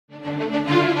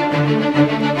For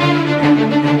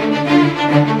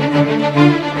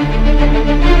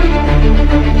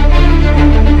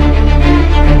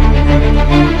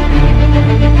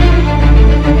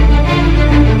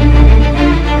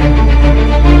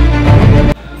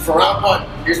round one,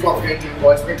 here's what we're gonna do,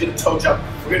 boys. We're gonna do the toe jump.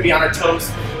 We're gonna be on our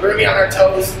toes. We're gonna be on our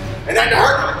toes. And then the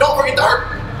herky. Don't forget the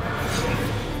herky.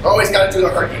 Always gotta do the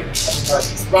herky.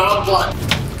 Round one.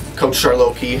 Coach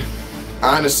Charlotte P.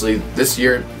 Honestly, this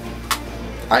year,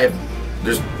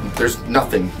 there's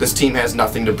nothing. This team has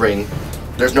nothing to bring.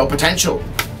 There's no potential.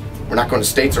 We're not going to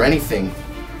states or anything.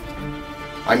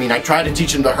 I mean, I try to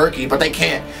teach them the herky, but they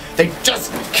can't. They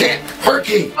just can't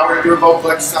herky. I'm gonna do a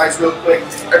vocal exercise real quick.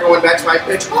 Everyone back to my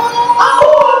pitch.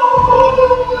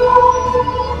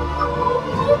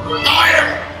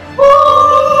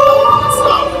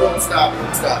 Stop.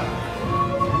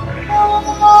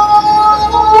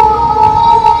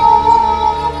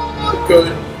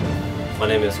 Good. My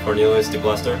name is Cornelius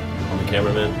DeGluster. I'm a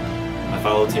cameraman. I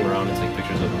follow the team around and take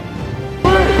pictures of them.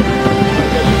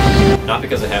 Not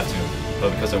because I have to,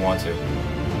 but because I want to.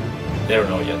 They don't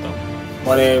know it yet though.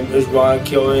 My name is Ron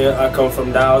Killian. I come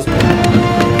from Dallas.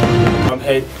 I'm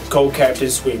head co-captain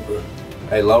sweeper.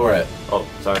 Hey, lower it. Oh,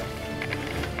 sorry.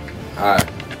 Hi,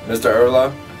 Mr.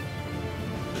 Erla.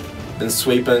 Been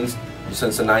sweeping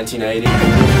since the 1980s.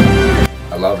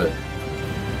 I love it.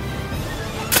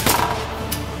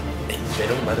 They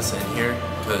don't let us in here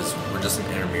because we're just an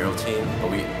intramural team,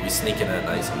 but we sneak in at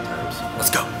night sometimes.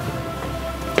 Let's go.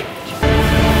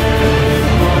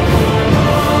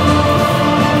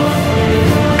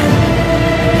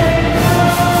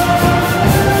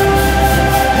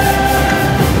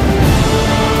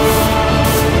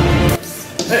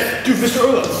 Hey, dude, Mr.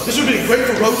 Erla, this would be great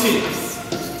for row team.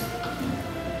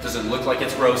 Does it look like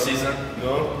it's row season?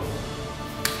 No.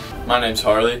 My name's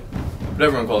Harley, but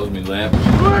everyone calls me Lamp.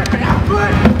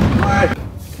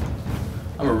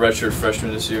 I'm a redshirt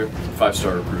freshman this year,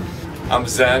 5-star recruit. I'm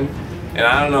Zen, and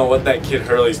I don't know what that kid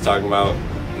Hurley's talking about.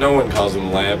 No one calls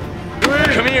him Lamp.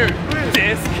 Come here,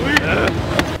 disc.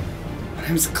 My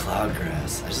name's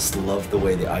Cloudgrass. I just love the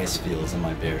way the ice feels on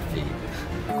my bare feet.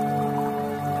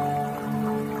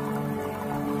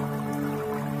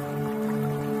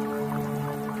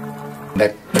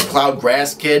 The Cloud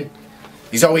Grass kid,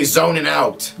 he's always zoning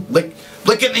out.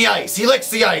 Licking the ice. He licks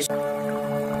the ice.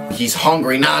 He's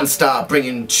hungry non-stop,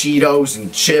 bringing Cheetos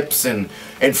and chips and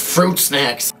fruit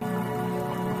snacks.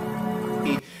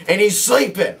 And he's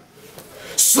sleeping.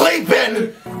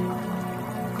 Sleeping!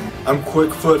 I'm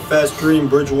quick foot, fast green,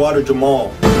 Bridgewater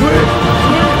Jamal.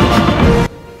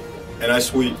 And I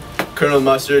sweep. Colonel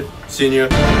Mustard, senior.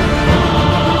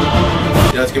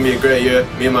 You know, it's gonna be a great year.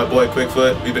 Me and my boy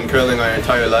Quickfoot, we've been curling our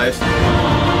entire lives.